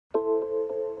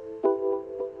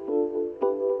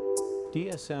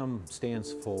DSM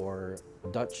stands for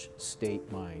Dutch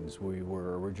State Mines. We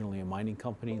were originally a mining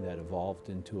company that evolved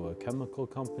into a chemical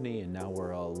company, and now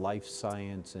we're a life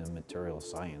science and material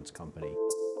science company.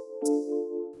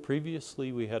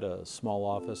 Previously, we had a small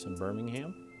office in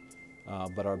Birmingham,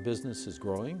 but our business is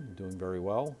growing, doing very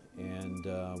well, and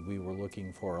we were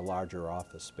looking for a larger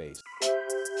office space.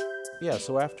 Yeah,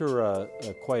 so after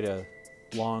quite a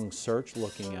long search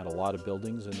looking at a lot of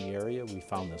buildings in the area, we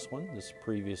found this one. This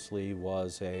previously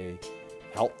was a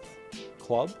health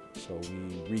club, so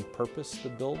we repurposed the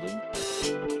building.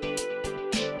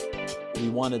 We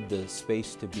wanted the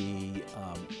space to be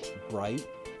bright,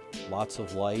 lots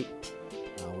of light.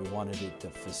 We wanted it to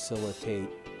facilitate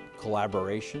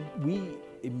collaboration. We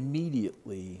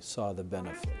immediately saw the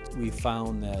benefits. We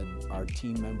found that our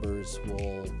team members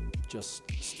will just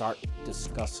start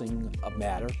discussing a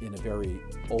matter in a very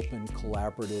open,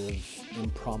 collaborative,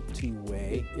 impromptu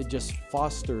way. It just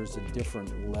fosters a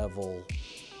different level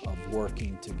of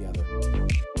working together.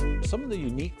 Some of the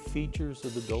unique features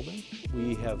of the building,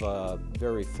 we have a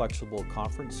very flexible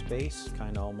conference space,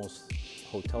 kind of almost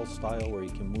hotel style, where you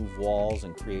can move walls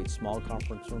and create small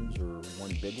conference rooms or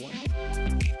one big one.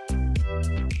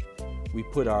 We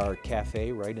put our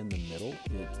cafe right in the middle.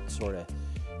 It sort of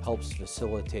helps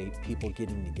facilitate people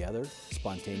getting together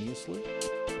spontaneously.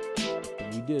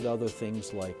 We did other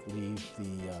things like leave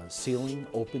the ceiling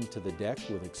open to the deck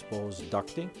with exposed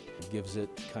ducting. It gives it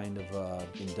kind of an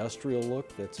industrial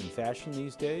look that's in fashion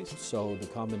these days. So the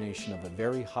combination of a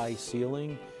very high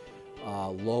ceiling,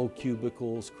 low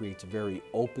cubicles creates a very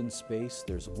open space.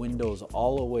 There's windows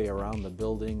all the way around the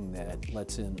building that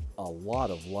lets in a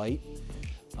lot of light.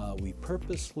 We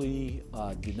purposely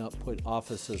did not put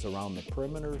offices around the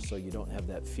perimeter, so you don't have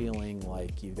that feeling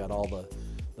like you've got all the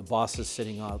bosses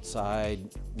sitting outside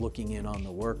looking in on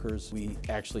the workers. We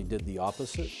actually did the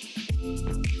opposite.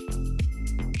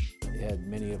 Had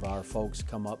many of our folks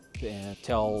come up and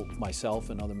tell myself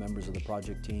and other members of the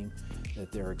project team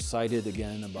that they're excited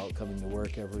again about coming to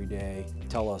work every day,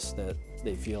 tell us that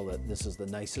they feel that this is the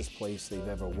nicest place they've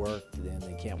ever worked and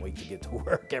they can't wait to get to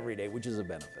work every day, which is a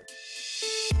benefit.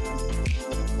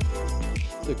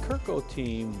 The KIRCO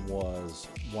team was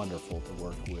wonderful to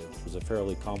work with. It was a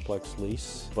fairly complex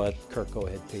lease, but KIRCO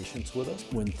had patience with us.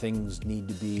 When things need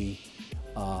to be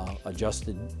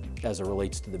adjusted as it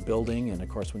relates to the building, and of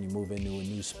course when you move into a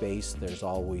new space, there's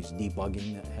always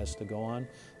debugging that has to go on.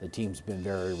 The team's been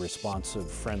very responsive,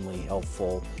 friendly,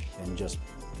 helpful, and just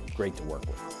great to work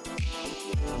with.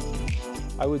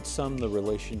 I would sum the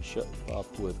relationship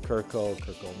up with KIRCO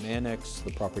MANIX.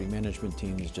 The property management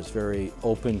team is just very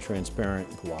open, transparent,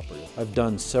 and cooperative. I've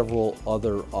done several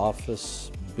other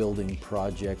office building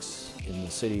projects in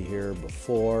the city here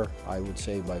before. I would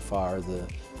say by far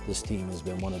this team has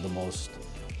been one of the most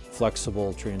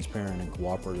flexible, transparent, and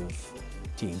cooperative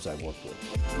teams I've worked with.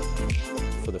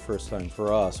 For the first time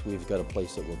for us, we've got a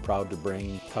place that we're proud to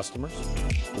bring customers.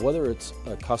 Whether it's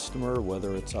a customer,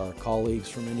 whether it's our colleagues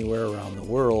from anywhere around the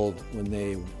world,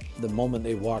 the moment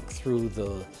they walk through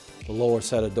the lower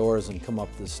set of doors and come up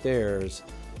the stairs,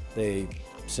 they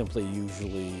simply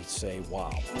usually say,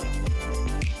 wow.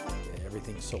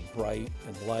 Everything's so bright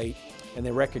and light, and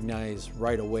they recognize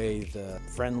right away the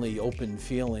friendly, open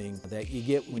feeling that you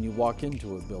get when you walk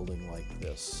into a building like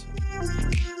this.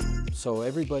 So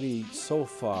everybody so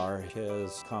far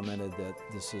has commented that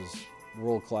this is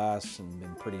world-class and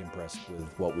been pretty impressed with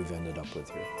what we've ended up with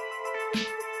here.